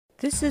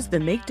This is the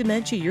Make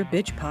Dementia Your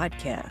Bitch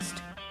podcast,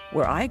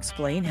 where I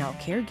explain how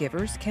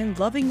caregivers can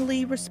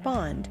lovingly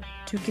respond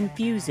to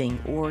confusing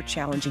or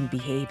challenging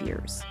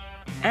behaviors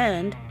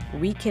and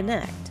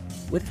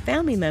reconnect with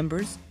family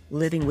members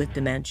living with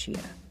dementia.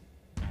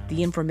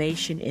 The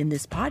information in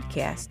this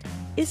podcast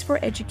is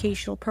for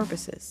educational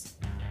purposes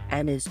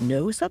and is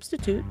no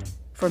substitute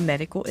for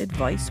medical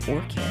advice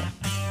or care.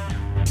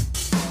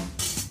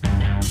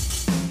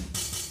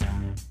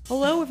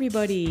 Hello,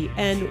 everybody,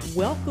 and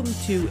welcome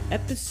to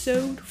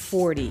episode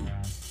 40,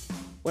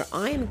 where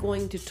I am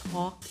going to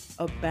talk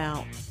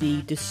about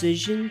the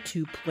decision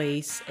to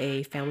place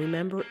a family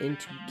member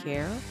into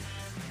care,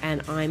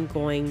 and I'm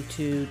going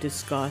to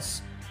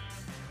discuss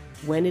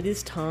when it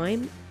is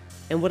time.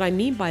 And what I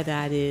mean by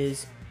that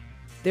is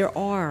there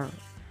are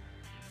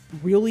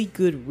really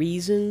good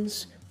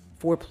reasons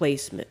for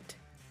placement.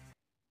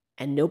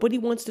 And nobody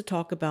wants to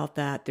talk about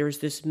that. There's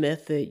this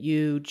myth that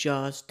you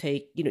just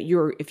take,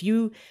 if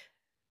you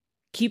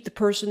keep the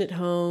person at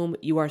home,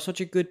 you are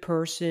such a good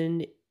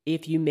person.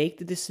 If you make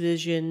the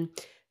decision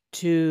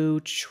to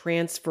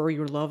transfer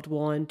your loved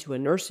one to a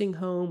nursing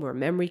home or a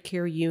memory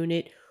care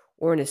unit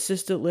or an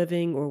assisted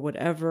living or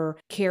whatever,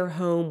 care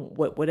home,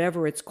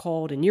 whatever it's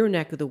called in your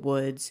neck of the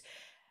woods,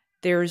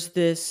 there's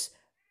this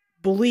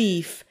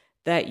belief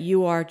that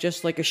you are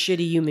just like a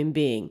shitty human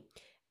being.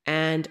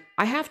 And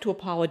I have to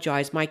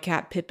apologize. My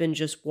cat Pippin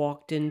just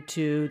walked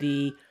into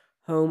the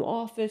home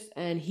office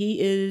and he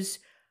is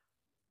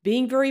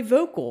being very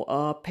vocal.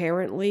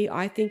 Apparently,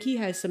 I think he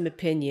has some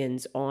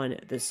opinions on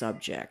the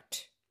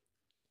subject.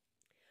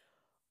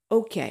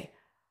 Okay.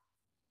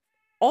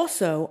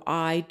 Also,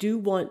 I do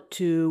want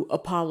to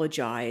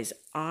apologize.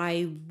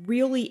 I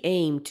really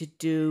aim to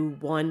do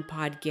one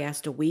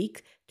podcast a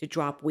week, to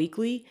drop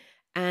weekly.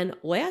 And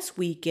last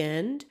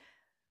weekend,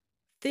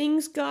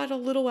 things got a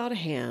little out of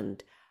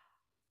hand.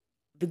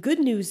 The good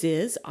news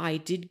is I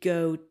did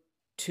go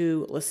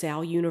to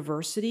LaSalle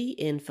University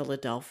in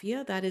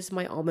Philadelphia. That is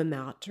my alma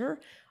mater.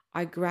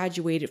 I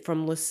graduated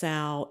from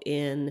LaSalle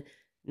in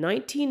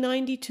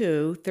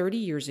 1992, 30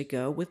 years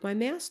ago, with my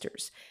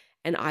master's.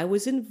 And I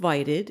was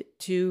invited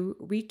to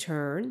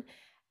return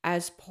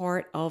as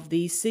part of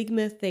the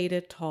Sigma Theta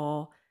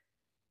Tau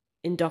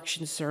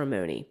induction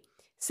ceremony.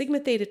 Sigma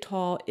Theta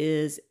Tau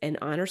is an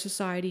honor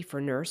society for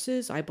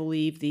nurses. I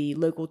believe the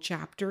local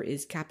chapter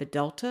is Kappa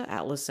Delta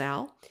at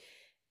LaSalle.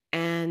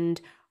 And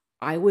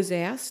I was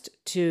asked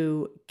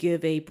to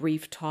give a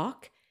brief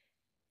talk.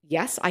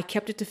 Yes, I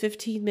kept it to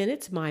 15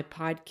 minutes. My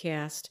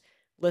podcast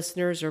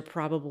listeners are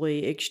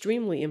probably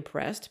extremely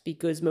impressed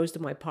because most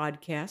of my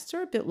podcasts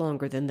are a bit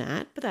longer than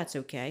that, but that's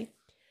okay.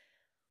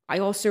 I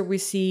also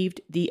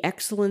received the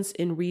Excellence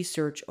in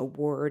Research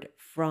Award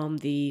from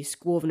the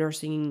School of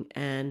Nursing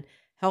and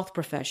Health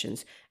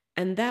Professions,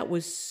 and that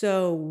was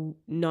so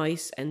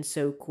nice and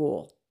so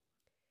cool.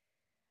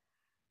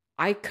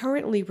 I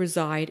currently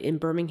reside in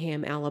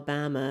Birmingham,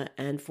 Alabama,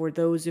 and for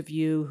those of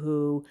you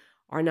who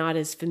are not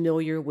as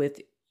familiar with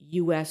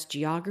U.S.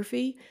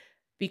 geography,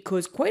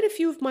 because quite a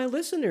few of my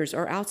listeners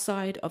are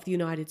outside of the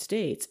United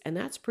States, and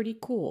that's pretty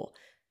cool.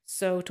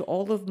 So to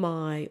all of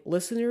my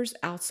listeners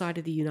outside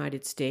of the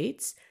United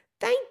States,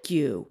 thank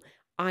you.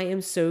 I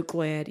am so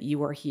glad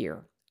you are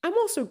here. I'm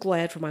also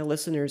glad for my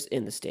listeners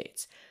in the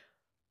States.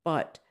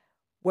 But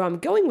where I'm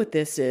going with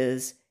this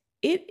is,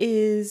 it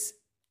is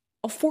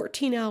a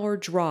 14-hour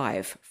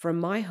drive from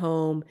my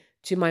home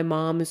to my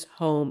mom's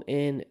home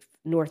in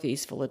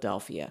Northeast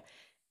Philadelphia.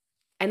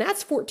 And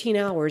that's 14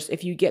 hours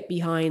if you get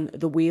behind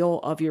the wheel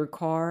of your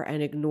car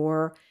and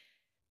ignore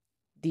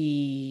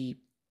the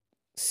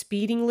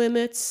speeding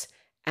limits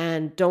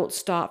and don't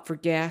stop for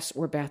gas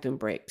or bathroom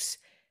breaks.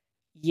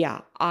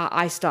 Yeah,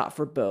 I stopped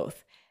for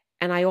both.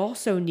 And I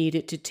also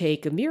needed to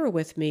take Amira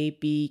with me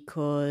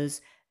because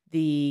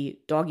the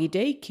doggy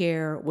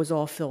daycare was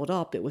all filled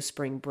up. It was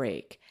spring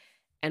break.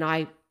 And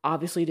I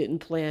obviously didn't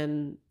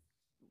plan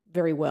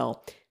very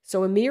well.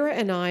 So Amira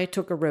and I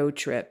took a road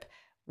trip,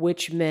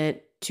 which meant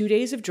 2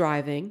 days of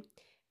driving.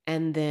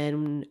 And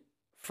then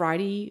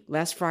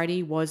last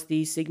Friday was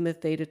the Sigma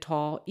Theta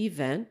Tau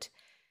event.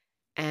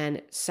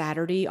 And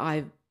Saturday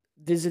I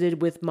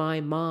visited with my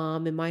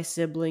mom and my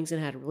siblings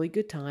and had a really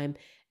good time.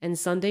 And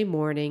Sunday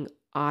morning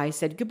I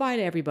said goodbye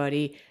to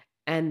everybody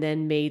and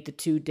then made the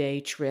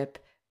 2-day trip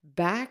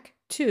back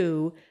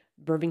to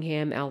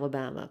Birmingham,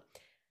 Alabama.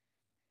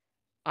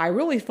 I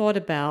really thought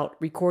about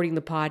recording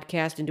the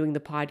podcast and doing the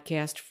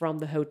podcast from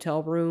the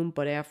hotel room,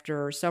 but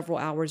after several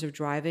hours of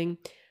driving,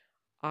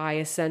 I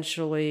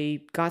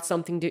essentially got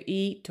something to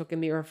eat, took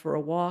Amira for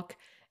a walk,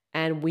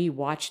 and we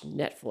watched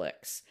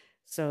Netflix.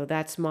 So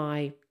that's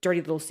my dirty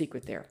little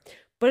secret there.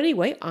 But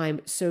anyway, I'm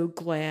so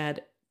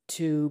glad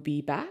to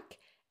be back,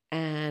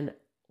 and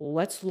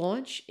let's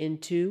launch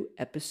into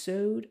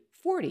episode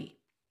 40.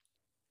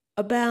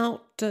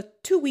 About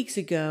 2 weeks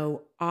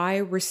ago, I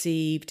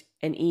received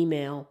an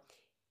email.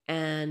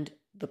 And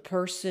the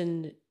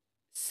person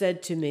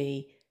said to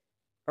me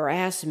or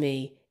asked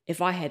me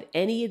if I had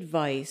any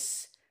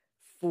advice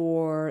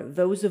for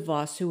those of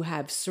us who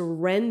have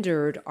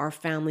surrendered our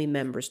family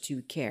members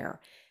to care.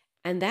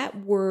 And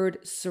that word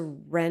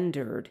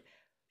surrendered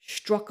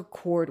struck a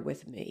chord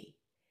with me.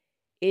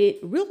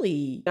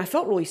 I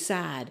felt really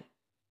sad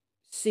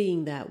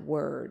seeing that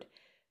word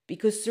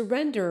because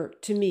surrender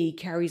to me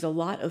carries a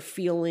lot of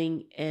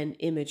feeling and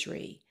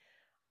imagery.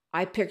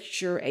 I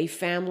picture a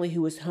family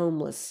who is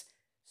homeless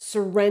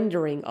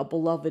surrendering a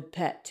beloved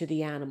pet to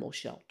the animal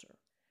shelter.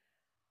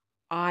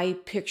 I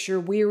picture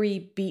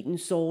weary, beaten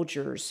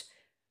soldiers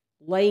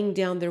laying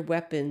down their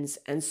weapons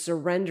and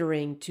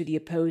surrendering to the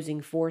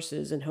opposing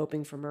forces and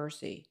hoping for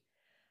mercy.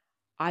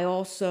 I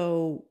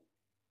also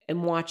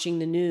am watching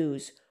the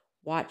news,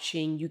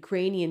 watching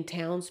Ukrainian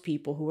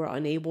townspeople who are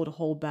unable to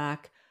hold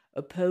back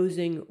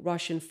opposing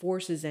Russian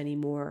forces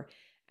anymore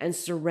and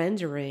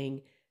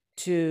surrendering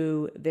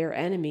to their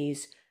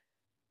enemies,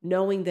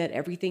 knowing that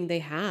everything they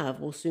have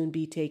will soon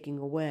be taken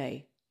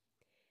away.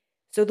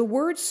 So the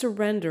word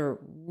surrender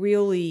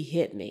really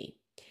hit me.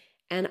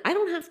 And I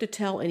don't have to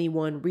tell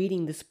anyone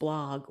reading this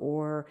blog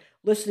or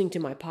listening to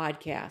my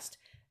podcast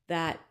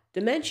that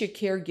dementia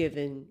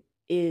caregiving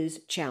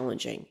is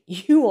challenging.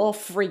 You all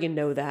friggin'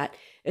 know that,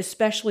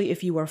 especially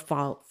if you are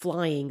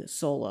flying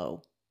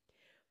solo.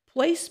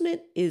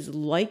 Placement is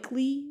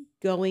likely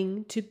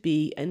going to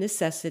be a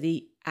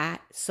necessity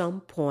at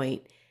some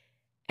point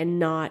and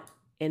not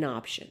an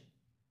option.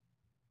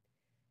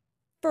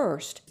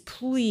 First,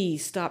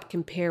 please stop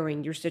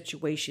comparing your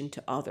situation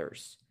to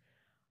others.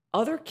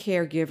 Other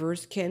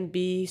caregivers can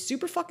be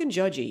super fucking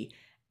judgy,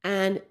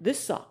 and this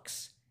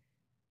sucks.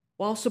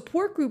 While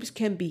support groups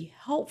can be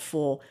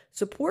helpful,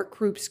 support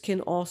groups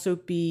can also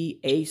be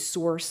a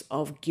source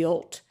of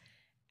guilt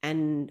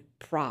and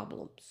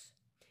problems.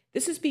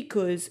 This is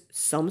because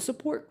some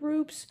support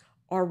groups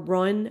are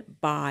run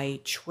by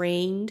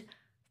trained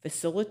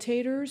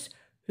facilitators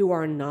who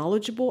are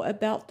knowledgeable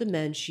about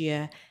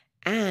dementia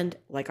and,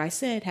 like I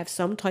said, have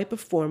some type of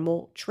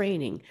formal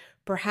training.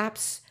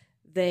 Perhaps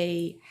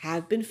they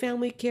have been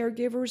family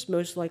caregivers,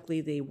 most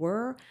likely they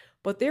were,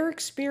 but their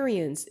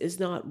experience is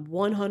not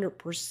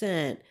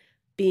 100%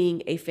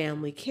 being a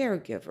family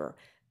caregiver.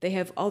 They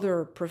have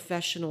other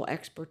professional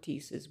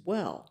expertise as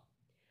well.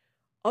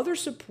 Other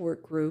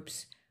support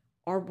groups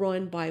are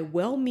run by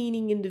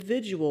well-meaning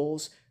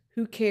individuals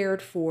who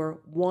cared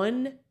for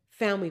one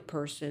family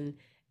person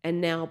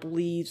and now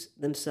believes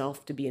themselves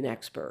to be an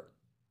expert.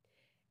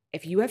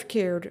 If you have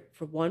cared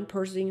for one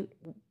person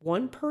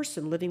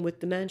living with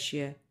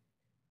dementia,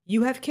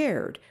 you have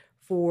cared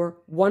for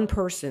one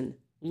person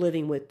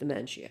living with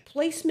dementia.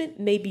 Placement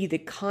may be the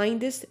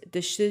kindest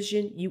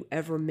decision you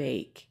ever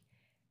make,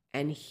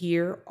 and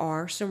here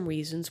are some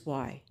reasons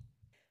why.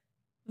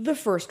 The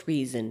first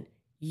reason,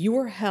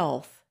 your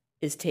health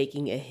is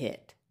taking a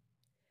hit.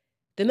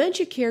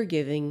 Dementia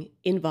caregiving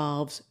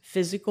involves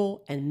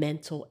physical and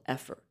mental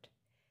effort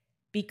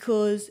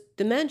because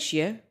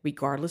dementia,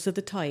 regardless of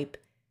the type,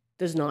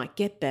 does not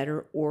get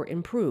better or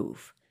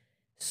improve.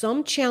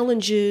 Some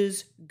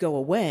challenges go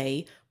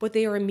away, but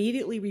they are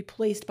immediately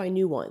replaced by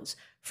new ones.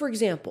 For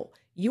example,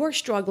 you are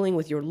struggling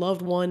with your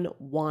loved one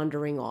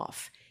wandering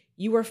off.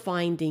 You are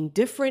finding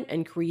different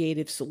and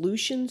creative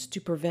solutions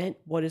to prevent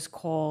what is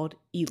called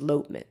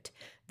elopement.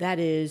 That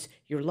is,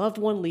 your loved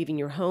one leaving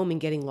your home and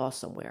getting lost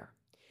somewhere.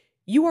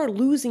 You are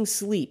losing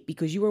sleep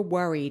because you are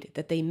worried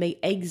that they may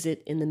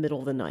exit in the middle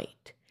of the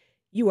night.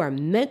 You are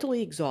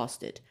mentally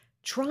exhausted,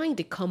 trying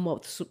to come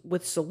up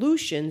with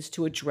solutions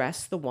to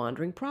address the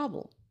wandering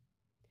problem.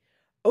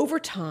 Over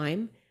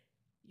time,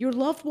 your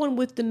loved one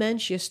with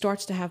dementia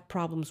starts to have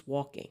problems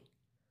walking.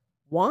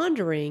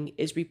 Wandering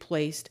is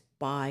replaced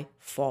by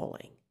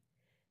falling.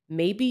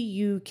 Maybe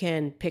you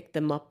can pick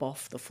them up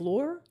off the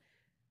floor.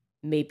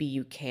 Maybe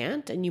you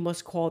can't, and you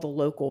must call the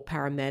local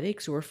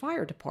paramedics or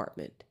fire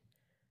department.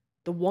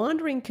 The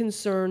wandering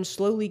concern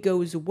slowly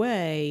goes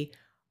away,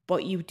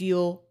 but you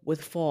deal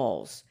with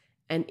falls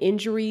and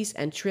injuries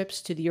and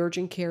trips to the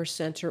urgent care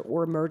center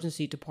or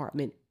emergency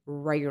department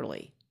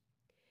regularly.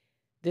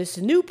 This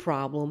new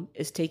problem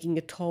is taking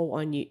a toll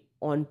on you,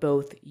 on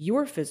both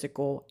your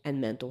physical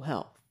and mental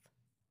health.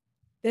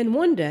 Then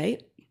one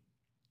day,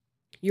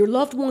 your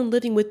loved one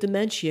living with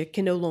dementia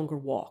can no longer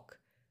walk.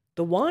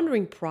 The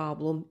wandering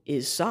problem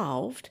is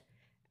solved,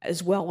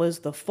 as well as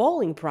the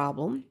falling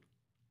problem,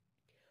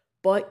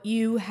 but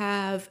you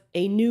have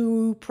a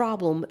new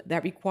problem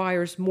that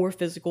requires more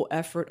physical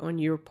effort on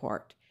your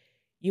part.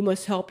 You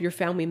must help your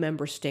family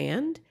member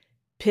stand,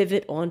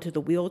 pivot onto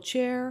the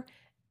wheelchair,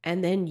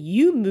 and then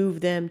you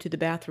move them to the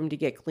bathroom to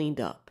get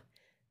cleaned up.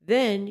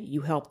 Then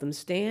you help them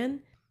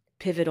stand,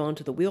 pivot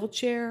onto the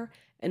wheelchair,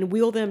 and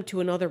wheel them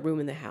to another room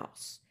in the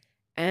house.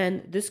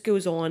 And this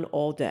goes on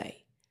all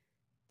day.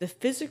 The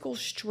physical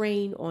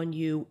strain on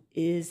you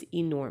is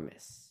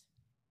enormous.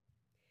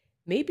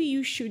 Maybe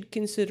you should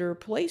consider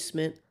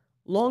placement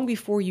long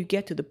before you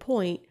get to the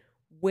point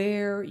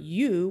where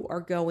you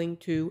are going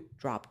to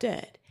drop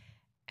dead.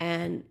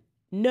 And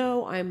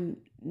no, I'm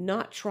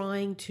not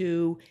trying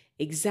to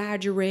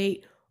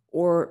exaggerate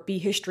or be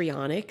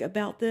histrionic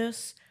about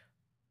this,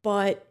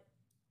 but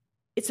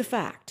it's a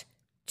fact.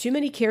 Too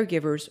many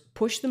caregivers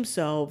push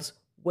themselves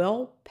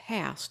well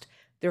past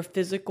their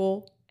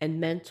physical and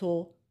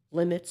mental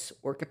limits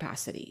or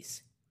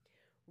capacities.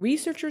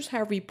 Researchers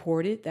have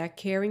reported that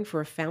caring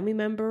for a family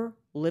member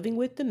living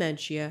with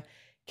dementia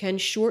can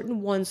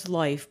shorten one's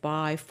life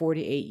by 4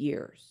 to 8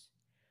 years.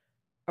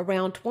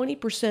 Around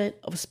 20%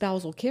 of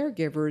spousal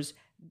caregivers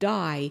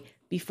die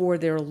before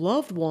their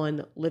loved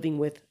one living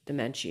with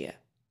dementia.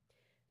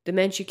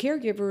 Dementia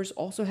caregivers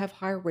also have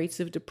higher rates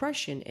of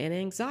depression and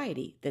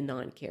anxiety than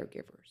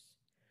non-caregivers.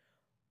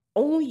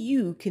 Only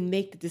you can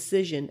make the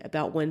decision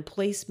about when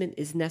placement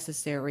is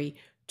necessary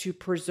to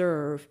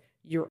preserve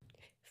your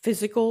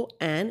physical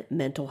and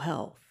mental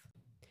health.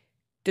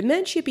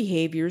 Dementia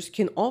behaviors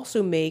can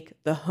also make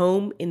the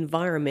home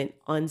environment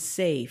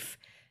unsafe,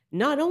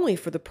 not only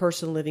for the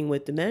person living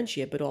with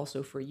dementia, but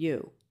also for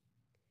you.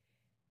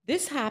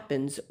 This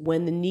happens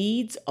when the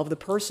needs of the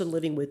person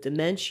living with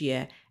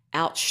dementia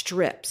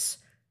outstrips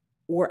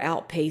or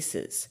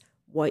outpaces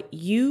what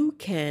you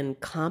can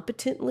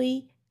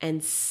competently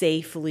and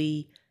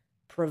safely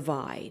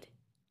provide.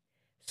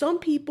 Some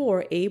people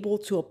are able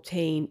to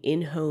obtain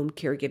in-home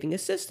caregiving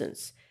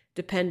assistance,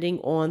 depending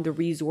on the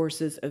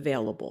resources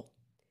available.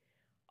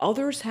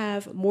 Others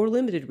have more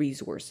limited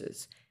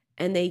resources,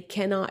 and they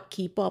cannot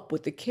keep up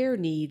with the care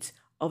needs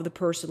of the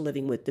person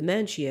living with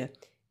dementia,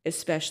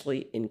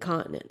 especially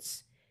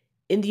incontinence.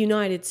 In the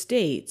United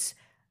States,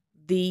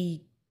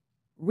 the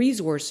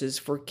resources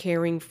for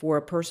caring for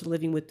a person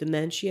living with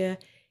dementia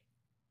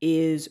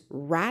is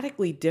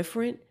radically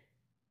different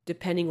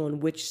depending on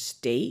which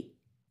state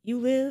you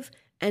live,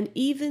 and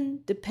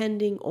even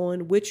depending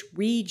on which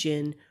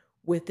region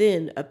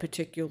within a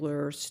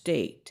particular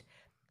state.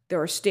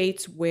 There are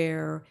states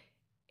where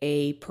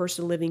a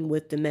person living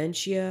with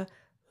dementia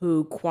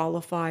who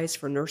qualifies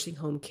for nursing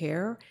home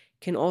care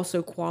can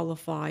also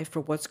qualify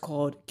for what's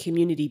called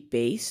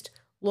community-based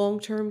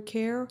long-term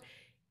care,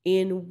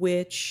 in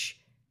which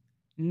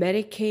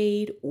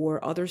Medicaid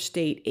or other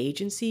state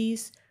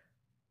agencies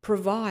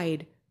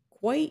provide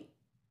quite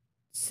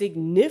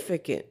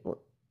significant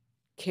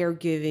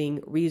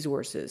caregiving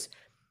resources.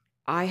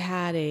 I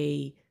had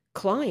a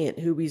client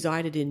who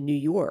resided in New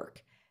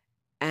York,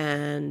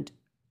 and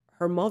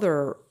her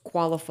mother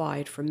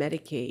qualified for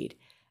Medicaid,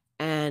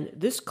 and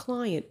this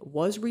client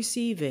was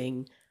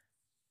receiving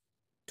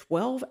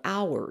 12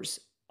 hours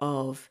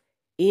of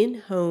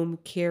in-home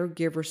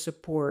caregiver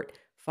support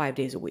 5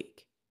 days a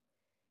week.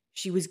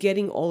 She was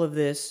getting all of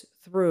this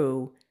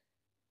through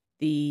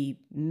the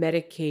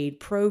Medicaid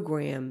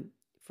program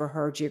for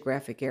her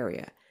geographic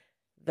area.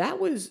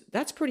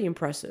 That's pretty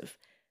impressive.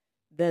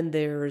 Then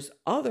there's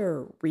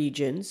other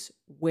regions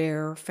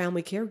where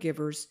family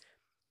caregivers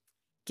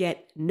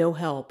get no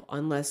help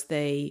unless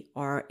they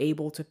are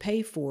able to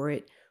pay for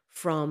it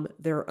from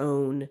their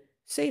own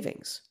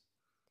savings.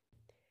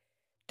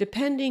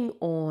 Depending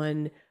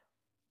on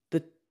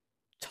the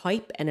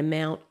type and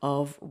amount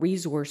of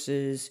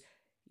resources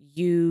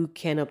you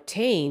can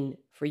obtain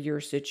for your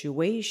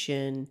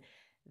situation,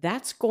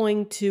 that's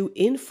going to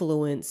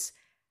influence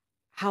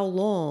how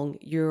long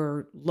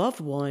your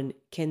loved one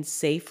can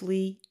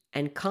safely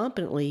and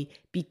competently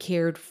be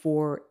cared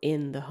for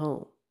in the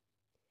home.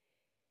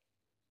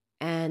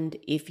 And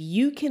if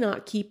you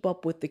cannot keep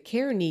up with the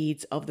care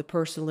needs of the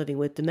person living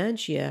with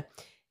dementia,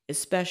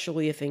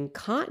 especially if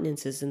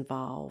incontinence is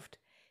involved,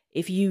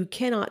 if you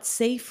cannot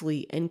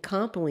safely and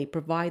competently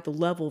provide the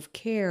level of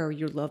care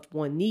your loved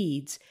one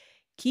needs,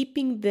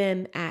 keeping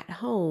them at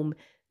home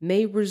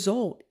may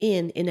result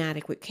in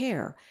inadequate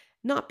care.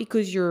 Not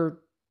because you're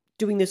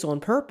doing this on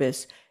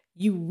purpose,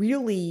 you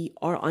really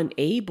are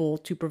unable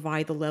to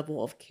provide the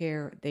level of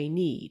care they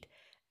need.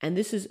 And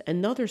this is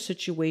another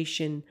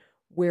situation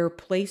where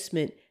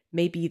placement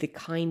may be the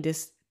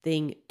kindest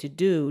thing to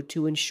do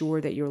to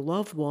ensure that your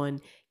loved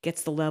one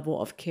gets the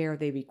level of care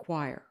they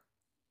require.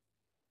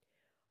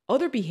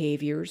 Other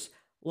behaviors,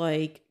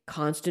 like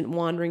constant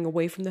wandering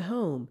away from the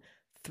home,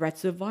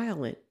 threats of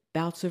violence,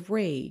 bouts of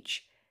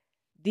rage,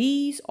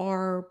 these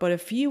are but a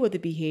few of the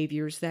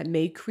behaviors that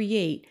may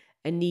create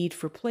a need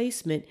for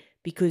placement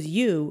because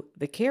you,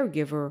 the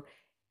caregiver,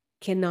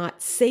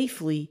 cannot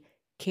safely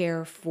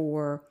care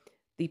for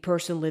the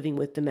person living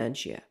with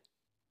dementia.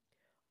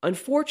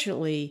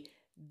 Unfortunately,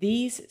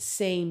 these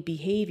same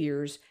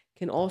behaviors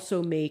can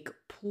also make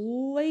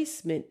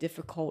placement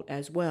difficult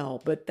as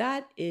well, but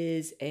that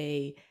is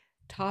a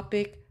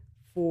topic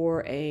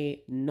for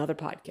another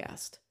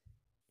podcast.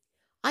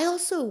 I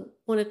also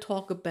want to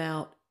talk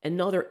about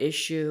another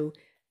issue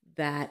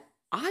that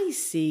I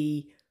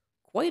see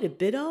quite a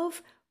bit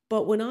of,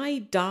 but when I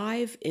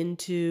dive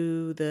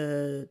into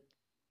the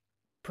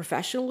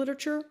professional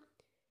literature,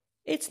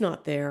 it's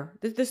not there.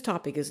 This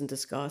topic isn't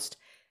discussed.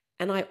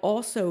 And I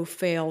also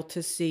fail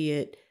to see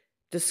it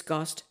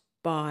discussed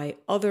by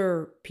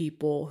other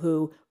people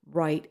who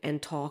write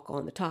and talk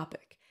on the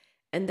topic.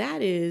 And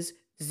that is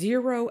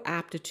zero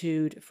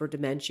aptitude for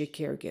dementia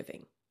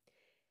caregiving.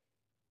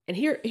 And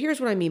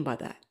here's what I mean by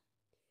that.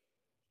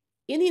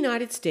 In the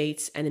United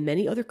States and in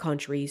many other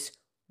countries,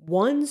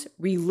 one's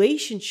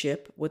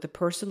relationship with a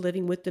person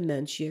living with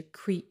dementia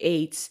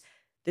creates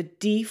the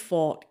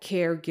default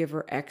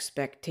caregiver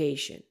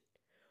expectation.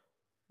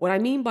 What I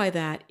mean by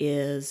that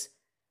is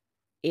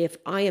if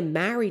I am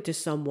married to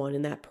someone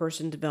and that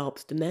person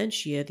develops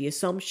dementia, the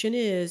assumption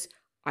is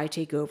I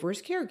take over as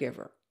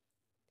caregiver.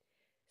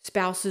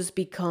 Spouses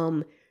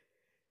become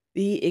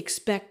the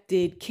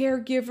expected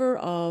caregiver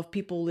of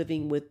people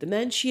living with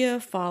dementia,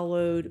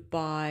 followed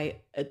by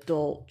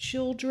adult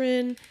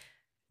children,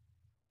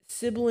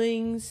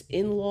 siblings,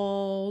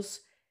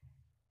 in-laws,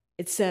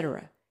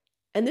 etc.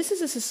 And this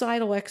is a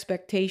societal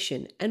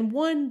expectation, and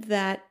one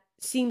that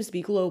seems to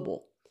be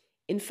global.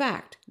 In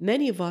fact,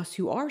 many of us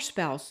who are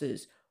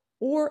spouses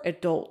or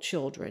adult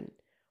children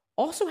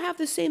also have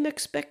the same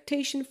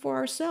expectation for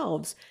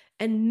ourselves,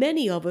 and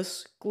many of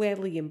us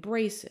gladly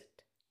embrace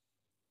it.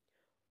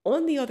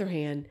 On the other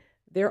hand,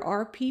 there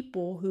are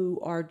people who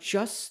are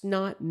just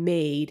not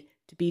made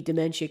to be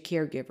dementia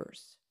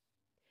caregivers.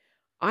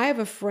 I have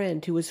a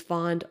friend who is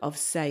fond of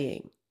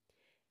saying,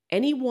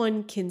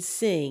 anyone can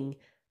sing,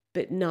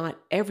 but not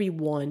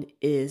everyone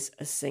is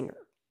a singer.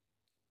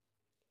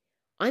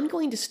 I'm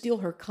going to steal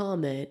her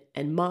comment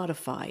and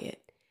modify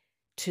it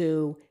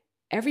to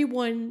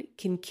everyone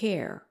can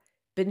care,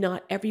 but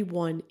not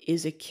everyone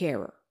is a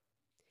carer.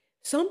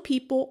 Some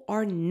people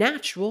are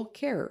natural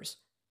carers,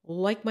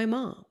 like my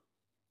mom.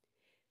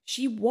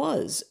 She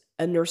was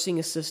a nursing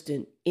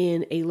assistant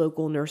in a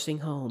local nursing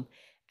home,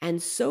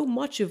 and so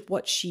much of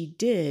what she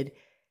did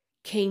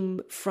came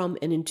from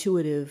an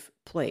intuitive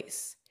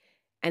place.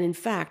 And in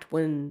fact,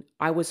 when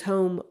I was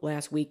home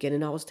last weekend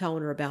and I was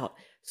telling her about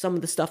some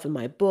of the stuff in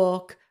my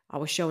book, I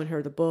was showing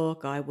her the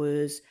book, I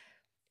was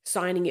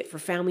signing it for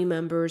family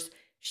members,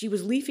 she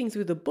was leafing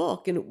through the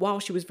book, and while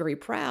she was very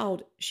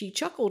proud, she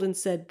chuckled and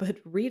said, "But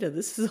Rita,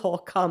 this is all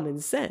common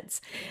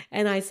sense."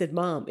 And I said,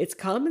 "Mom, it's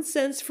common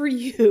sense for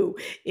you.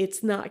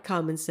 It's not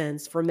common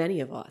sense for many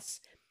of us."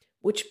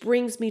 Which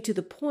brings me to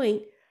the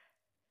point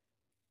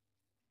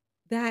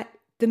that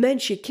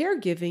dementia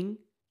caregiving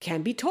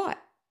can be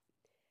taught.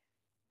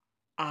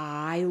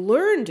 I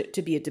learned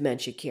to be a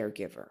dementia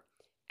caregiver.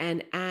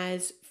 And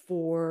as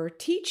for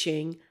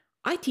teaching,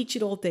 I teach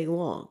it all day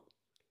long.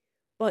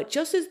 But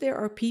just as there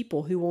are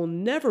people who will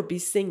never be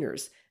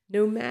singers,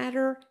 no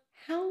matter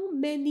how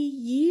many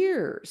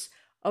years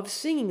of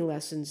singing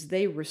lessons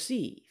they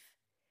receive,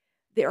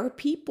 there are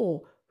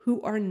people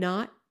who are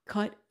not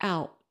cut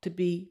out to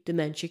be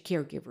dementia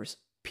caregivers,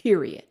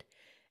 period.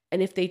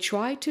 And if they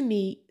try to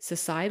meet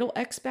societal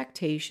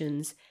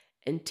expectations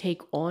and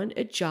take on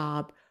a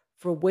job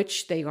for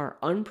which they are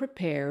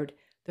unprepared,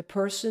 the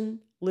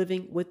person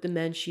living with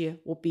dementia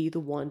will be the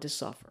one to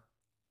suffer.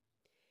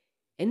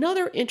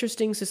 Another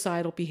interesting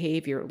societal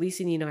behavior, at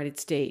least in the United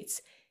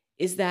States,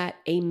 is that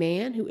a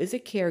man who is a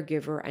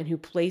caregiver and who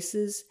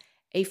places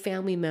a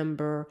family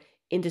member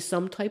into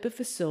some type of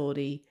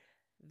facility,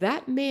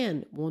 that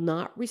man will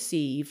not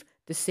receive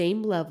the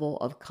same level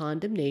of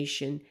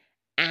condemnation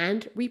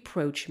and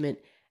reproachment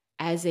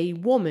as a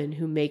woman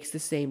who makes the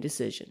same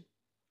decision.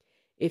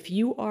 If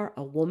you are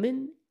a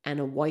woman and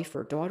a wife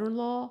or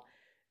daughter-in-law,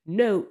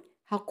 note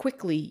how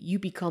quickly you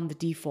become the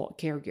default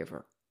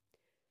caregiver.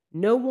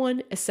 No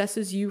one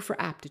assesses you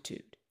for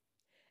aptitude,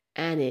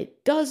 and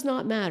it does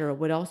not matter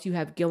what else you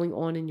have going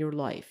on in your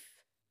life.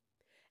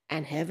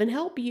 And heaven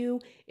help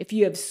you if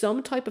you have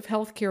some type of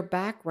healthcare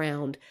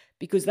background,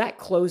 because that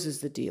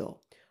closes the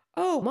deal.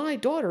 Oh, my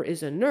daughter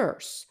is a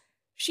nurse.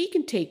 She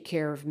can take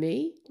care of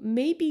me.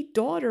 Maybe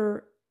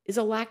daughter is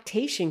a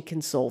lactation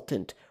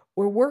consultant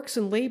or works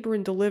in labor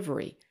and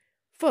delivery.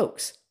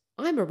 Folks,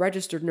 I'm a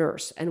registered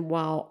nurse, and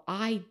while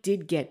I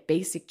did get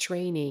basic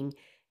training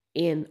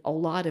in a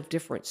lot of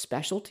different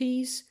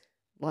specialties,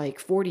 like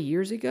 40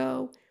 years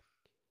ago,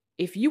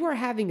 if you are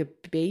having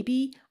a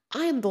baby,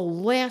 I am the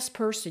last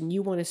person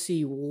you want to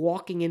see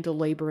walking into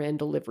labor and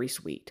delivery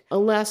suite,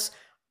 unless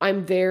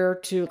I'm there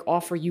to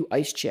offer you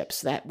ice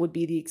chips. That would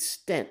be the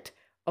extent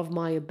of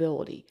my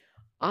ability.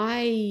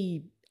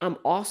 I'm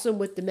awesome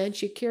with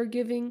dementia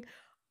caregiving.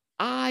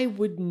 I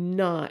would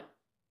not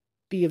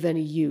be of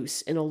any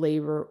use in a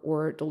labor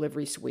or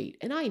delivery suite,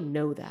 and I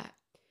know that.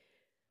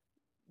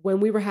 When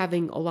we were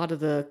having a lot of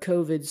the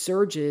COVID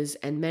surges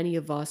and many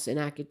of us in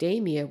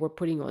academia were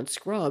putting on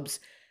scrubs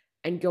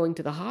and going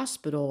to the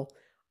hospital,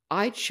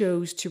 I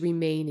chose to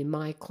remain in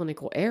my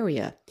clinical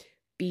area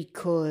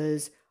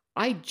because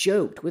I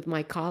joked with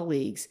my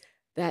colleagues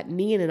that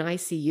me in an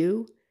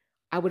ICU,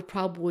 I would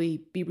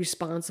probably be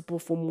responsible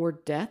for more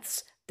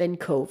deaths than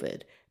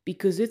COVID,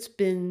 because it's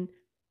been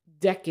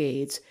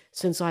decades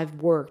since I've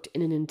worked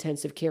in an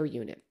intensive care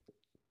unit.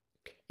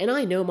 And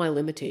I know my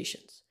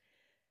limitations.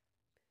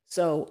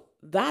 So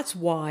that's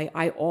why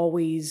I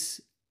always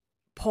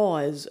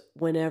pause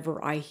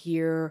whenever I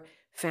hear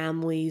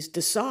families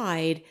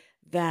decide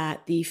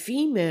that the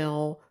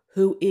female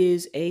who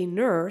is a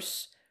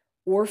nurse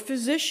or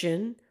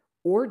physician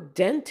or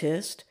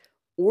dentist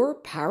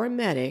or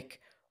paramedic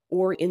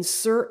or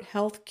insert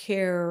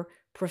healthcare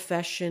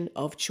profession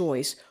of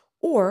choice,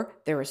 or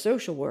they're a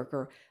social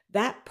worker,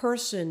 that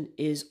person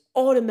is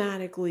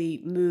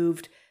automatically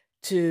moved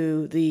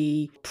to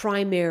the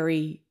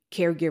primary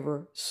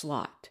caregiver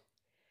slot.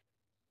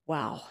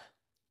 Wow.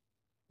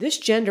 This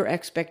gender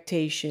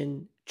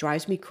expectation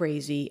drives me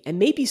crazy. And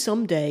maybe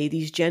someday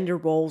these gender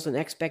roles and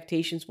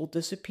expectations will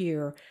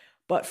disappear.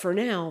 But for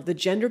now, the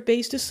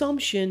gender-based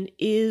assumption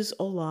is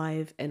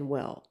alive and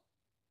well.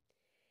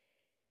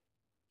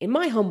 In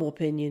my humble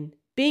opinion,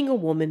 being a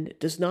woman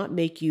does not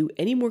make you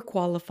any more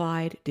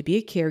qualified to be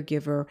a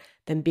caregiver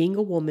than being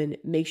a woman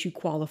makes you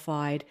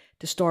qualified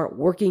to start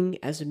working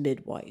as a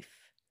midwife.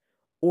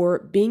 Or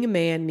being a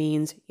man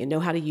means you know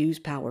how to use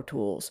power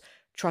tools.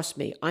 Trust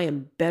me, I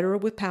am better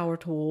with power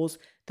tools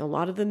than a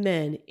lot of the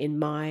men in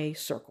my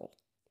circle.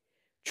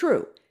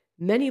 True,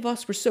 many of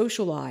us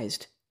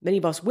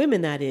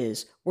women that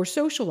is, were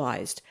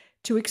socialized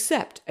to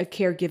accept a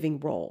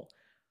caregiving role.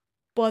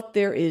 But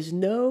there is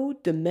no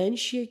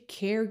dementia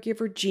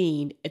caregiver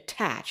gene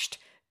attached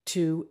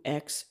to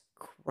X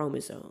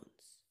chromosomes.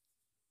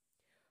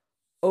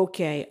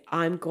 Okay,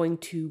 I'm going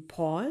to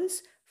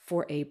pause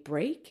for a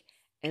break,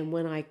 and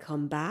when I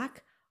come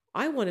back,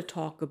 I want to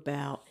talk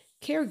about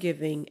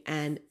caregiving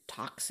and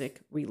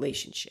toxic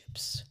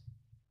relationships.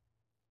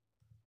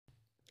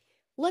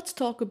 Let's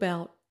talk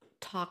about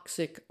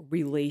toxic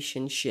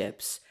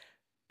relationships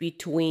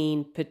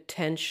between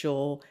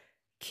potential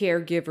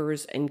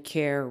caregivers and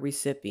care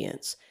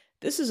recipients.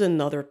 This is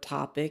another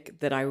topic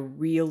that I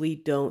really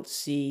don't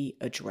see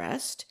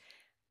addressed,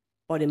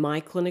 but in my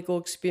clinical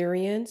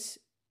experience,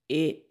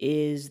 it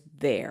is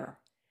there.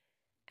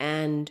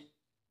 And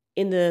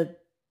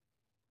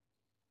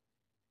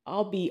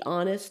I'll be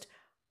honest,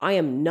 I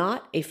am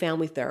not a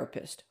family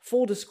therapist,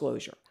 full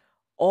disclosure,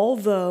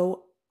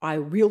 although I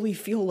really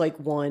feel like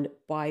one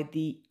by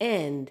the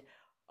end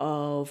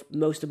of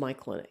most of my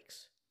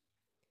clinics.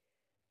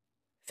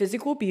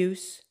 Physical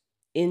abuse,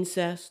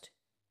 incest,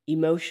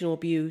 emotional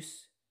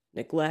abuse,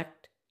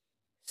 neglect,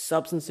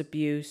 substance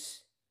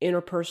abuse,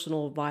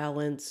 interpersonal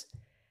violence.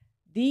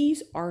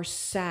 These are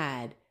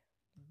sad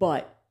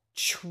but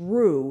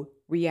true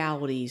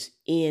realities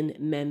in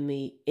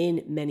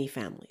many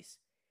families.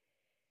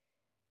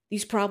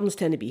 These problems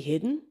tend to be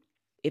hidden.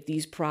 If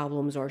these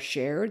problems are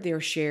shared, they're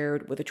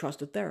shared with a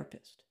trusted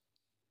therapist.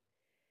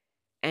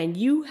 And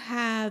you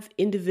have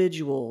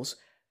individuals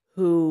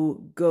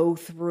who go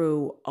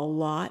through a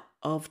lot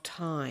of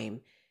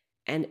time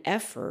and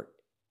effort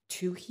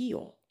to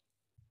heal.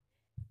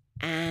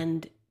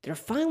 And they're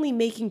finally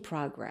making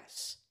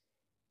progress.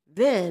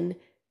 Then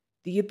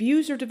the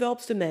abuser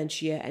develops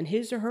dementia, and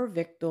his or her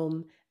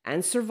victim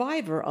and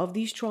survivor of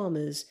these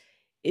traumas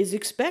is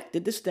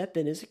expected to step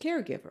in as a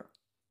caregiver.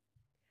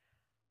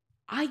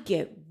 I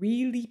get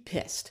really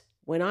pissed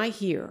when I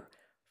hear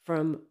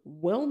from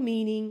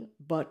well-meaning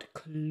but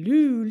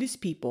clueless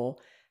people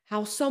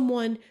how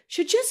someone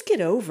should just get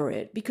over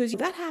it because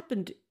that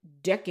happened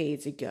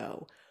decades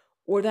ago,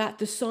 or that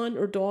the son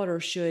or daughter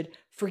should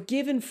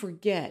forgive and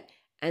forget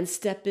and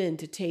step in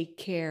to take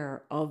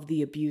care of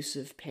the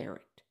abusive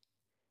parent.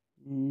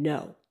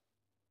 No.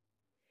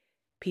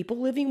 People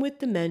living with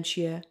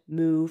dementia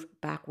move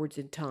backwards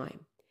in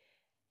time,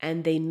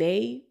 and they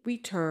may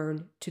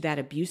return to that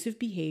abusive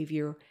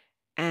behavior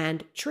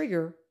and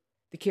trigger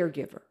the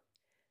caregiver.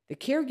 The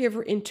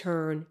caregiver, in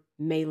turn,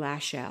 may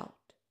lash out.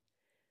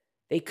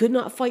 They could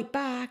not fight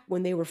back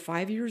when they were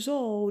 5 years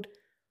old,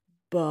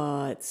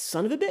 but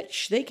son of a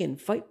bitch, they can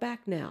fight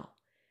back now.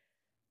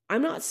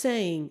 I'm not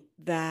saying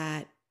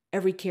that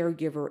every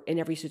caregiver in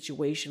every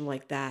situation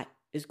like that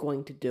is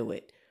going to do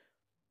it,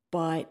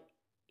 but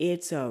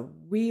it's a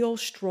real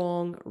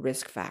strong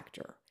risk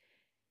factor.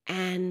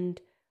 And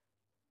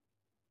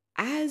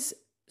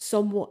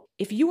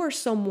if you are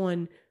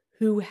someone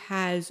who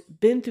has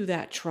been through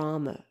that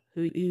trauma,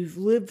 who you've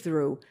lived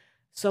through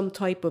some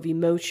type of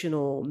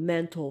emotional,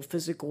 mental,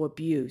 physical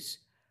abuse,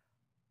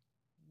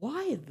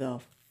 why the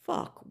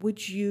fuck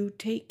would you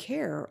take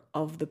care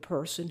of the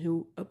person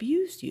who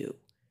abused you?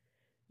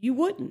 You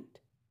wouldn't.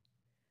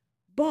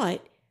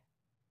 But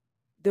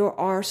there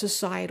are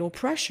societal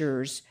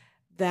pressures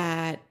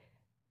that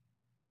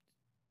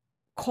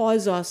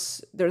cause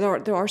us,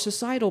 there are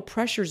societal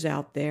pressures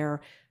out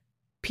there,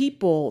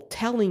 people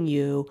telling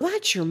you, well,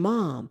 that's your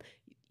mom.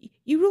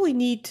 You really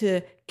need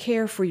to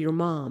care for your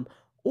mom.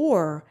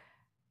 Or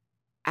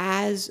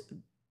as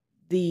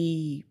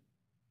the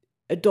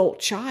adult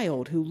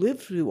child who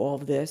lived through all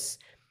of this,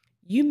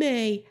 you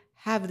may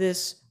have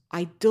this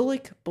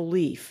idyllic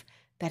belief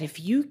that if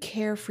you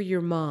care for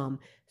your mom,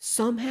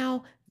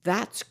 somehow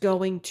that's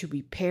going to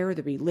repair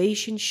the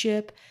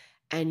relationship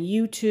and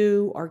you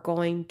two are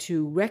going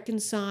to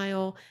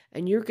reconcile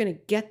and you're going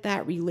to get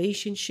that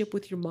relationship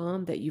with your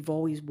mom that you've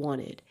always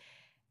wanted.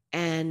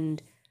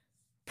 And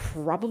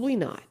probably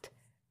not,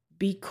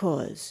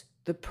 because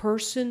the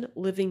person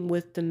living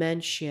with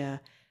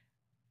dementia,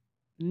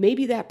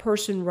 maybe that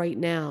person right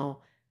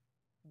now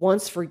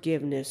wants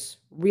forgiveness,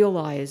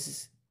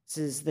 realizes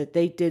that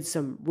they did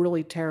some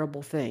really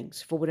terrible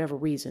things for whatever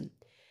reason,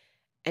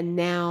 and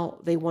now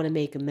they want to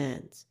make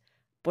amends.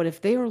 But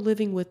if they are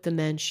living with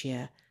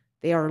dementia,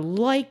 they are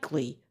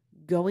likely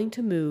going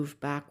to move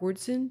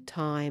backwards in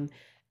time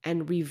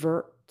and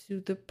revert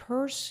to the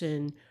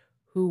person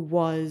who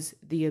was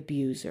the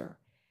abuser.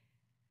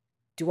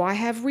 Do I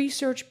have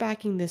research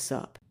backing this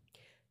up?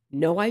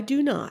 No, I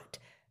do not,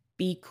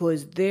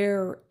 because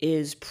there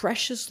is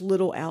precious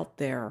little out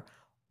there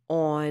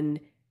on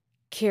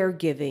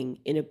caregiving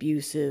in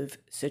abusive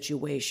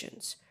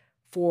situations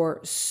for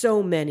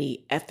so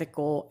many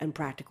ethical and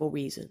practical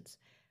reasons.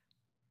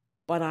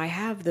 But I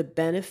have the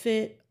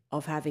benefit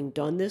of having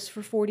done this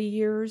for 40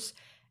 years,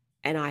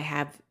 and I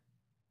have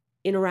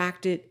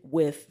interacted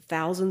with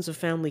thousands of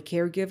family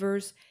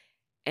caregivers,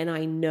 and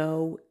I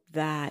know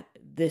that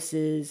this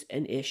is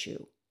an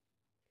issue.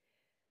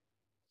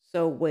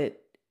 So what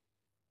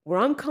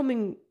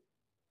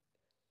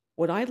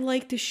I'd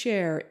like to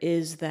share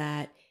is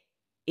that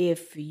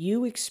if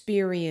you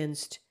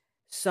experienced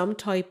some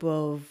type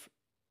of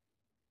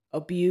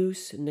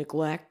abuse,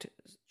 neglect,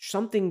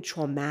 something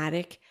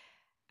traumatic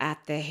at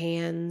the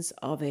hands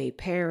of a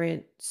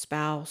parent,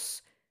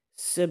 spouse,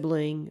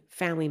 sibling,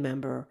 family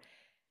member,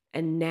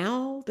 and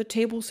now the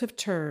tables have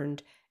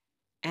turned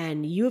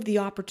and you have the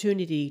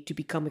opportunity to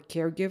become a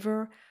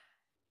caregiver,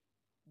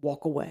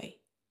 walk away.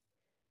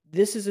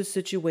 This is a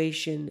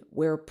situation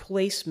where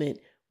placement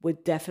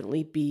would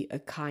definitely be a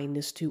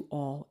kindness to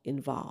all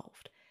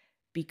involved,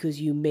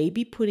 because you may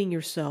be putting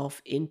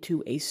yourself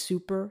into a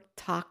super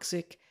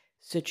toxic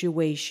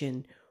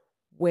situation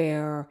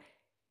where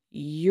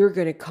you're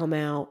going to come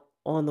out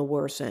on the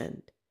worst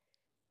end.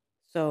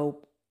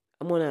 So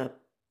I'm going to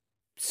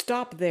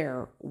stop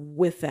there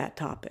with that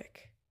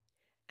topic.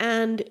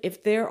 And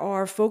if there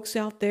are folks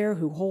out there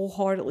who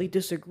wholeheartedly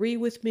disagree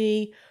with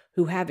me,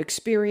 who have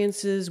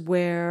experiences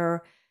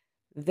where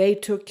they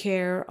took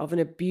care of an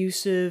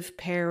abusive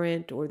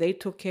parent or they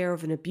took care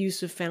of an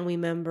abusive family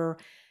member,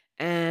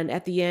 and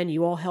at the end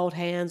you all held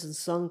hands and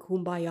sung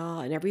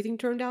Kumbaya and everything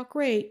turned out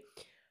great,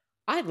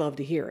 I'd love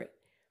to hear it.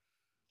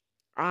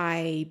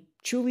 I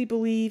truly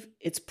believe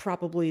it's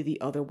probably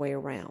the other way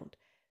around.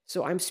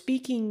 So I'm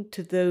speaking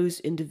to those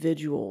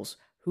individuals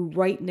who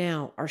right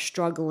now are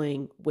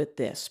struggling with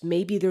this.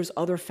 Maybe there's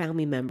other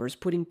family members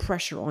putting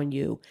pressure on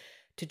you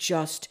to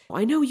just,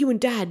 I know you and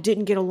dad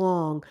didn't get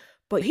along,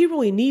 but he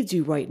really needs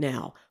you right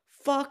now.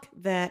 Fuck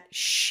that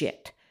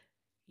shit.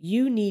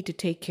 You need to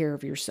take care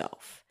of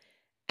yourself.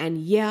 And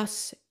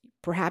yes,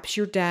 perhaps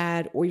your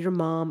dad or your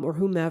mom or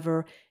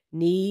whomever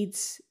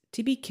needs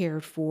to be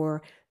cared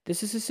for.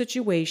 This is a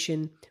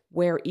situation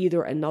where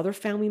either another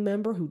family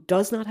member who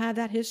does not have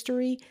that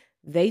history,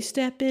 they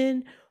step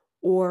in,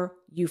 or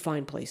you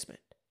find placement.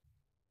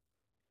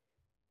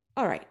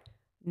 All right,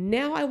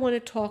 now I want to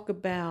talk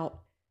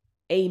about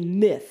a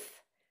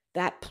myth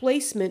that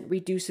placement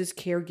reduces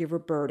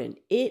caregiver burden.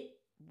 It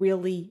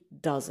really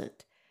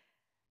doesn't.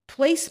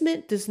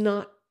 Placement does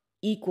not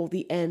equal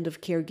the end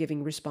of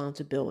caregiving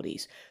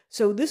responsibilities.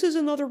 So this is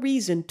another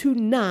reason to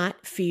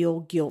not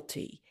feel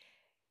guilty.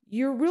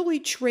 You're really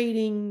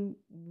trading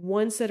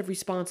one set of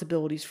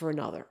responsibilities for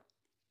another.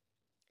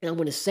 And I'm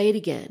going to say it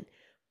again.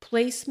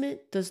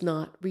 Placement does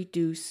not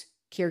reduce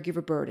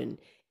caregiver burden.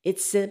 It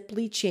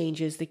simply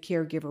changes the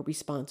caregiver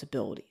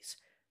responsibilities.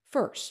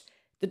 First,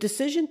 the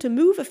decision to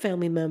move a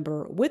family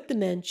member with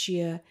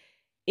dementia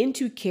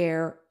into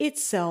care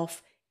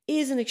itself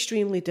is an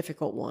extremely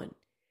difficult one.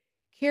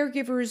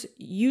 Caregivers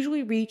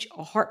usually reach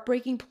a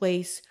heartbreaking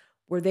place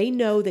where they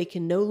know they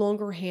can no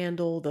longer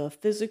handle the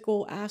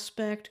physical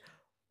aspect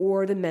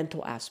or the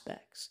mental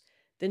aspects.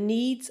 The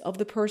needs of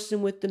the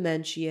person with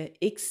dementia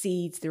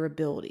exceeds their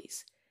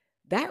abilities.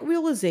 That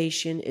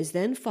realization is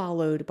then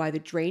followed by the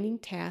draining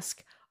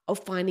task of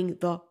finding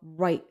the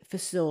right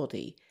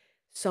facility,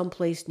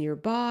 someplace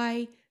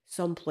nearby,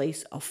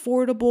 someplace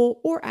affordable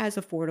or as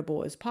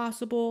affordable as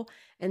possible,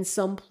 and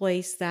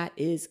someplace that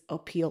is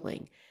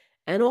appealing.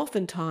 And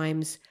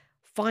oftentimes,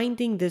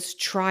 finding this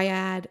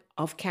triad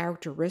of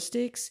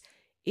characteristics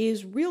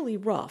is really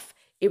rough.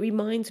 It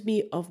reminds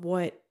me of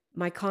what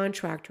my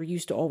contractor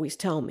used to always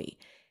tell me.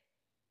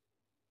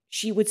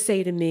 She would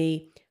say to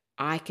me,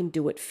 I can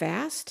do it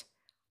fast,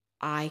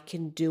 I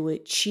can do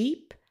it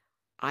cheap,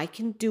 I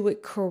can do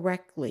it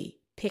correctly.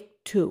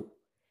 Pick two.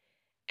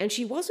 And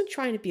she wasn't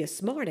trying to be a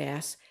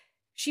smartass.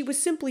 She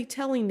was simply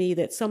telling me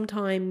that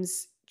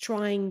sometimes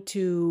trying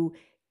to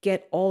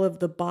get all of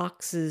the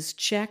boxes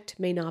checked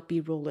may not be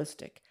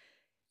realistic.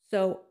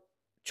 So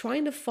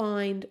trying to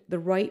find the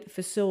right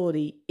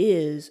facility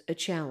is a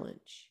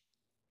challenge.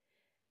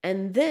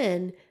 And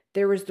then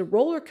there is the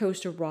roller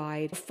coaster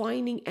ride of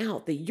finding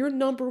out that your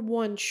number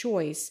one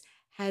choice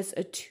has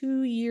a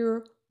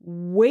 2-year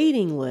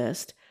waiting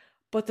list,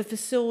 but the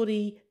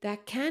facility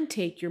that can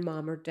take your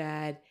mom or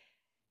dad,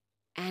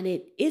 and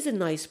it is a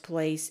nice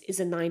place, is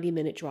a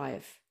 90-minute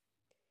drive.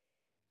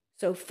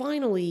 So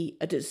finally,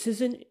 a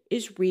decision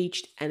is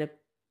reached and a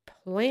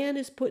plan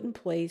is put in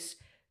place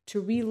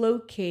to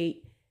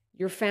relocate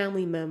your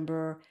family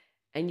member,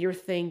 and you're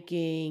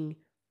thinking,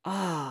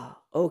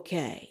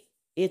 okay,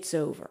 it's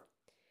over.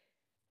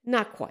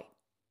 Not quite.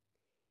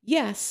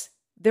 Yes,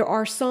 there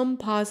are some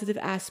positive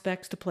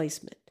aspects to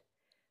placement.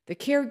 The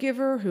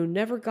caregiver who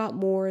never got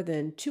more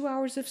than 2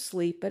 hours of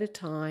sleep at a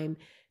time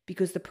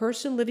because the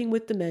person living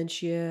with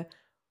dementia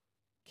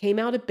came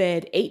out of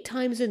bed 8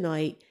 times a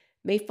night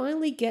may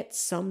finally get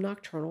some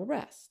nocturnal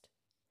rest.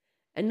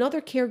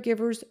 Another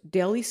caregiver's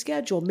daily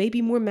schedule may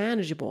be more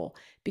manageable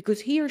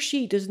because he or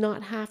she does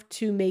not have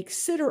to make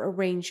sitter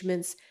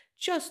arrangements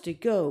just to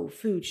go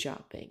food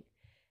shopping.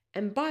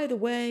 And by the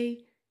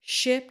way,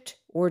 shipped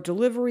or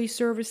delivery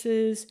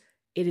services,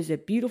 it is a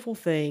beautiful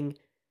thing.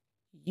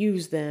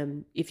 Use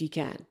them if you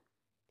can.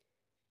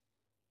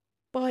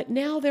 But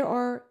now there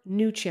are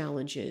new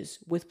challenges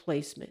with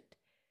placement.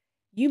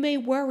 You may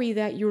worry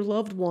that your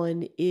loved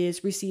one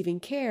is receiving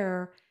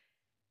care,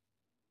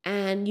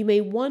 and you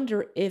may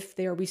wonder if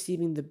they're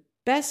receiving the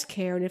best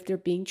care and if they're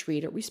being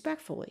treated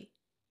respectfully.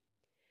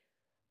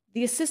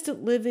 The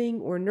assisted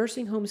living or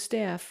nursing home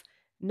staff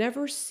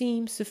never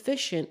seems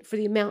sufficient for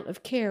the amount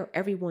of care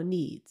everyone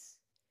needs.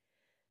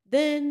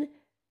 Then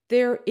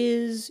there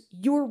is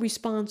your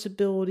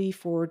responsibility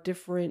for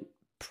different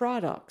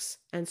products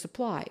and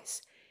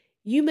supplies.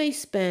 You may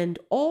spend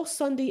all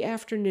Sunday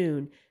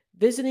afternoon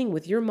visiting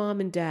with your mom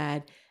and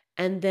dad,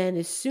 and then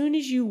as soon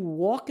as you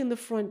walk in the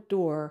front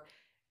door,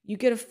 you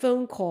get a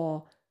phone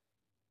call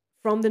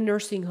from the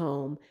nursing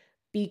home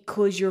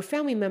because your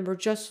family member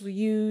just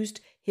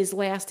used his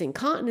last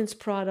incontinence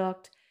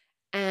product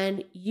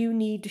and you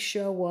need to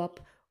show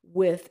up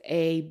with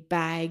a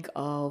bag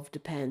of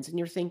Depends. And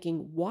you're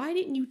thinking, why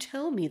didn't you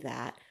tell me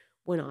that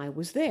when I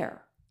was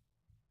there?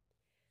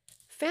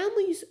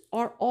 Families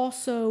are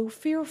also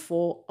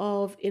fearful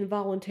of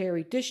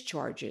involuntary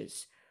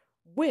discharges,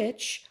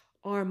 which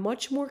are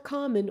much more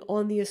common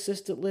on the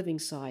assisted living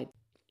side.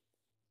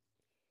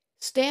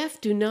 Staff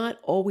do not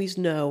always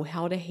know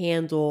how to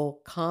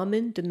handle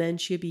common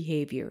dementia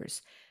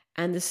behaviors,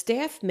 and the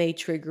staff may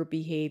trigger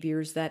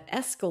behaviors that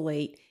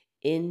escalate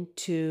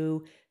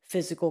into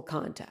physical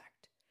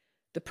contact.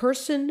 The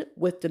person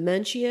with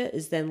dementia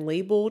is then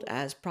labeled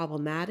as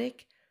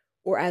problematic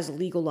or as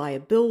legal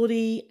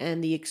liability,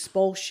 and the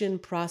expulsion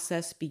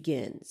process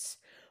begins.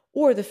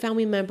 Or the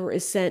family member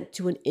is sent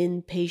to an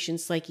inpatient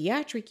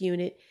psychiatric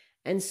unit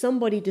and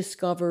somebody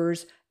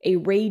discovers a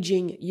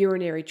raging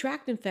urinary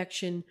tract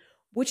infection,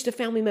 which the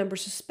family member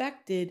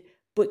suspected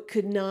but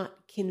could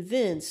not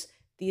convince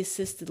the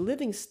assisted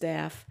living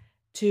staff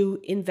to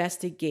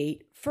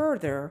investigate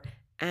further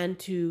and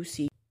to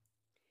see.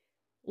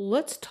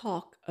 Let's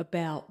talk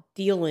about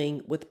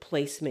dealing with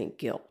placement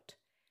guilt.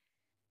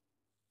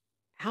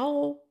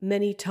 How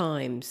many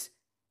times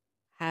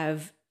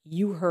have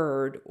you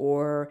heard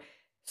or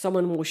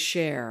someone will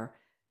share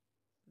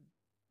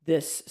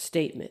this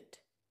statement?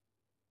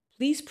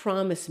 Please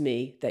promise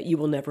me that you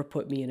will never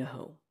put me in a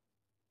home.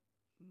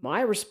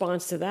 My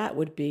response to that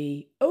would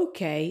be,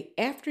 okay,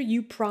 after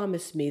you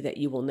promise me that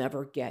you will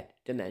never get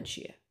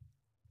dementia.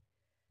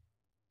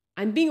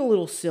 I'm being a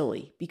little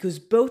silly because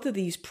both of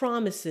these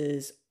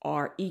promises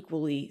are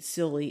equally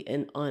silly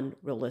and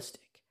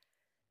unrealistic.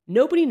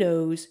 Nobody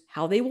knows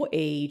how they will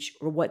age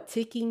or what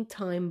ticking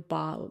time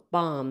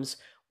bombs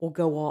will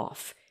go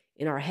off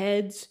in our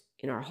heads,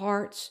 in our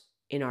hearts,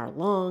 in our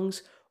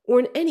lungs, or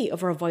in any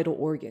of our vital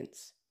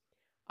organs.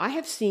 I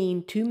have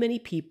seen too many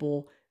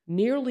people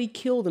nearly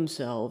kill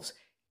themselves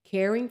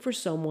caring for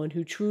someone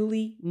who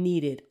truly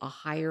needed a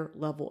higher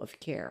level of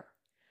care.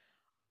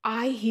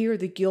 I hear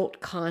the guilt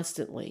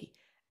constantly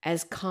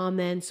as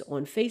comments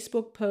on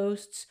Facebook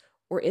posts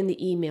or in the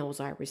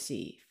emails I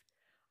receive.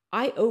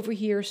 I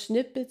overhear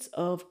snippets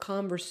of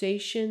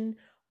conversation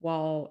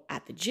while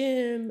at the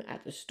gym,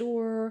 at the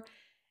store,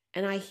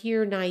 and I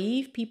hear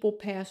naive people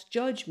pass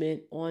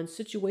judgment on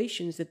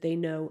situations that they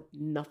know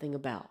nothing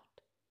about.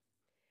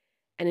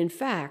 And in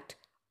fact,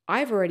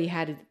 I've already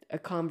had a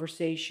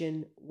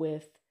conversation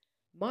with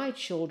my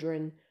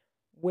children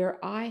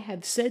where I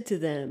have said to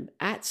them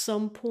at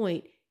some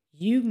point,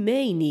 you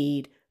may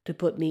need to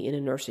put me in a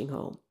nursing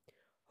home.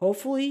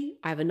 Hopefully,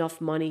 I have enough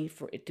money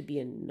for it to be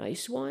a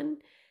nice one.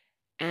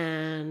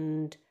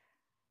 And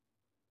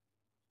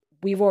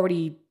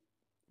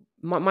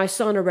my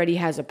son already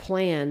has a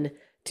plan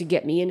to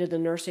get me into the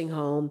nursing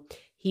home.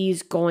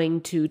 He's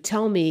going to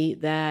tell me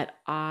that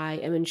I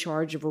am in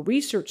charge of a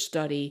research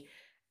study,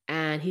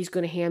 and he's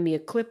going to hand me a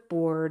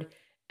clipboard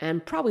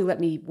and probably let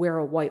me wear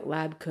a white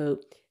lab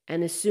coat.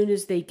 And as soon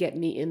as they get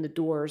me in the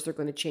doors, they're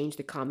going to change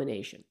the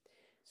combination.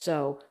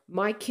 So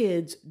my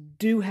kids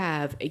do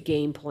have a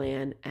game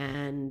plan,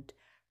 and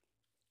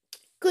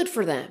good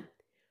for them.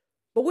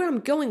 But where I'm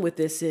going with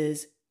this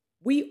is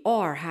we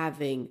are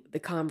having the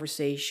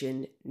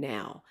conversation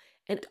now.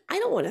 And I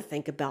don't want to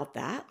think about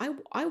that.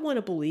 I want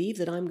to believe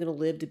that I'm going to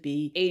live to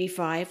be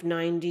 85,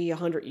 90,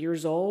 100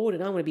 years old,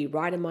 and I'm going to be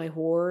riding my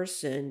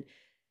horse and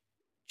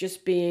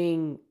just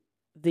being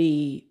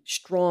the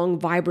strong,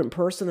 vibrant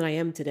person that I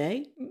am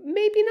today.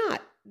 Maybe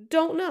not.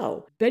 Don't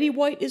know. Betty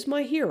White is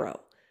my hero.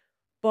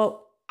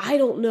 But I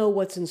don't know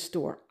what's in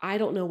store. I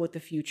don't know what the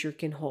future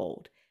can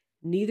hold.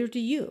 Neither do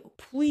you.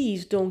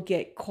 Please don't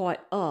get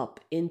caught up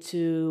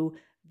into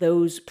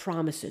those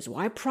promises. Well,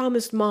 I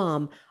promised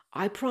mom,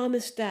 I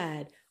promised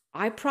dad,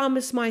 I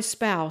promised my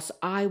spouse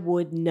I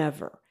would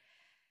never.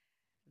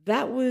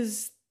 That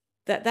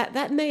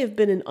may have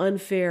been an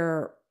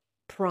unfair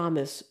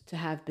promise to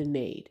have been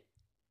made.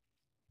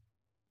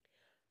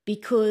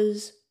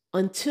 Because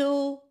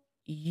until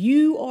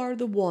you are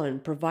the one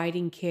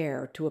providing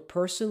care to a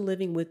person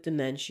living with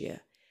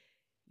dementia,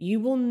 you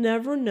will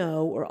never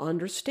know or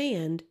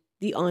understand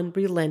the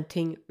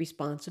unrelenting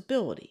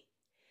responsibility.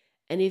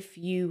 And if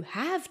you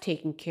have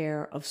taken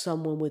care of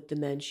someone with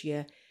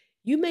dementia,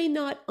 you may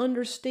not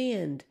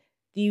understand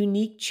the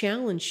unique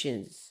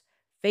challenges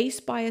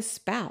faced by a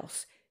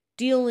spouse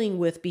dealing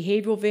with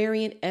behavioral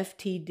variant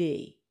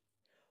FTD,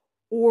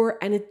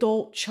 or an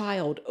adult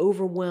child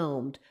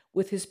overwhelmed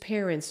with his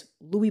parents'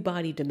 Lewy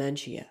body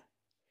dementia.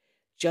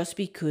 Just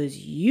because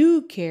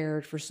you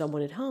cared for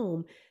someone at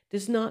home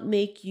does not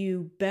make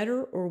you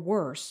better or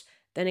worse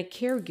than a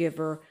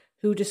caregiver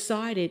who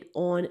decided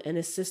on an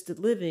assisted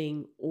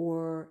living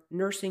or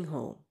nursing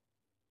home.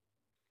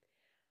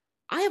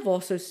 I have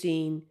also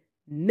seen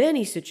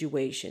many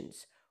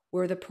situations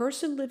where the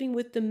person living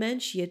with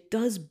dementia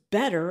does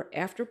better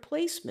after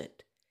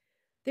placement.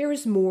 There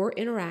is more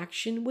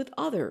interaction with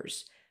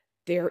others.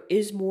 There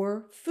is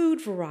more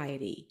food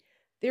variety.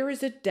 There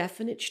is a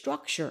definite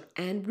structure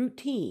and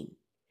routine.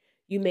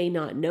 You may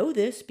not know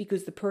this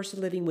because the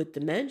person living with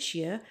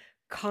dementia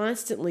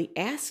constantly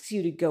asks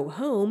you to go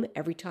home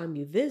every time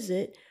you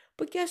visit,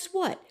 but guess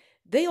what?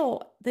 They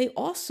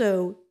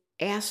also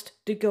asked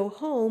to go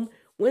home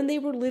when they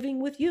were living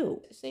with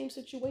you. Same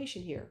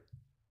situation here.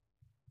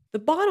 The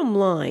bottom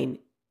line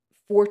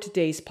for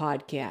today's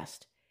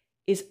podcast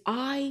is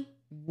I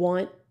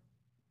want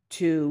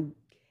to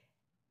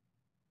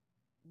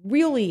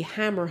really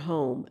hammer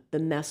home the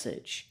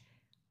message.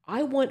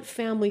 I want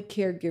family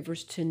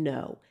caregivers to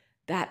know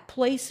that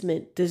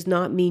placement does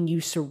not mean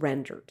you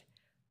surrendered.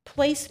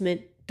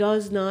 Placement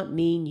does not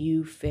mean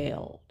you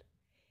failed.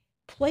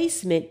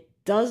 Placement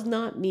does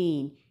not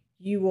mean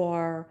you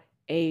are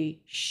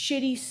a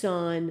shitty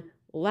son,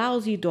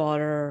 lousy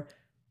daughter,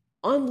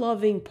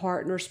 unloving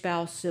partner,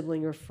 spouse,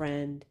 sibling, or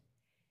friend.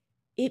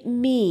 It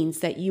means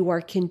that you are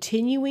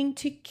continuing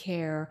to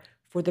care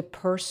for the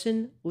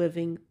person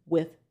living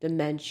with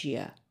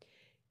dementia.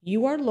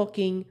 You are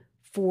looking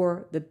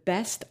for the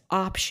best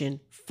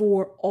option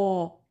for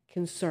all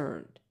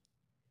concerned.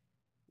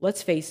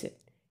 Let's face it,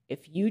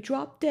 if you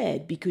drop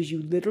dead because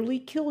you literally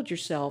killed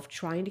yourself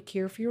trying to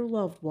care for your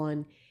loved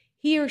one,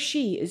 he or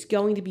she is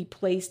going to be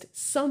placed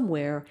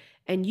somewhere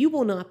and you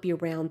will not be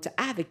around to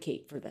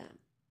advocate for them.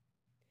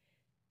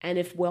 And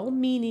if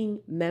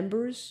well-meaning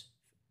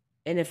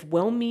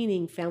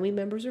family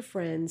members or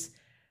friends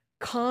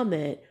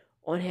comment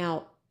on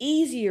how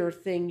easier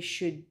things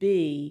should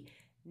be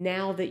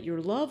now that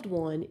your loved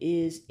one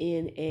is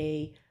in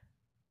a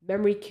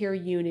memory care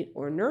unit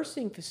or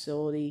nursing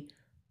facility,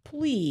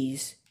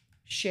 please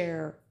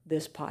share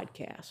this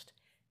podcast.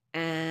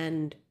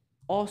 And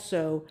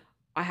also,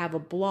 I have a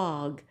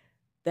blog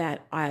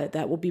that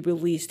will be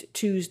released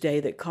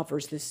Tuesday that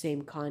covers the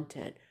same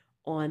content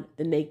on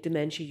the Make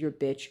Dementia Your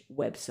Bitch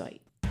website.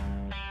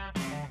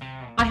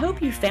 I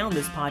hope you found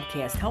this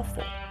podcast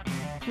helpful.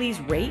 Please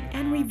rate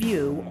and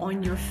review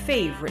on your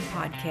favorite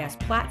podcast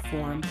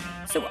platform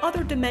so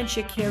other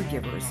dementia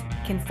caregivers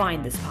can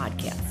find this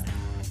podcast.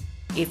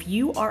 If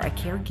you are a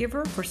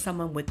caregiver for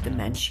someone with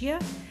dementia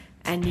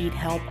and need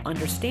help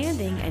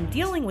understanding and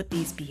dealing with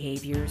these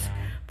behaviors,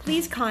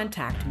 please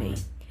contact me.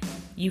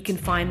 You can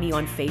find me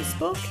on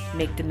Facebook,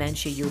 Make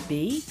Dementia Your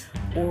B,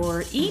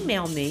 or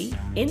email me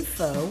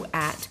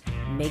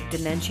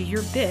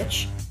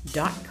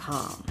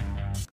info@makedementiayourbitch.com.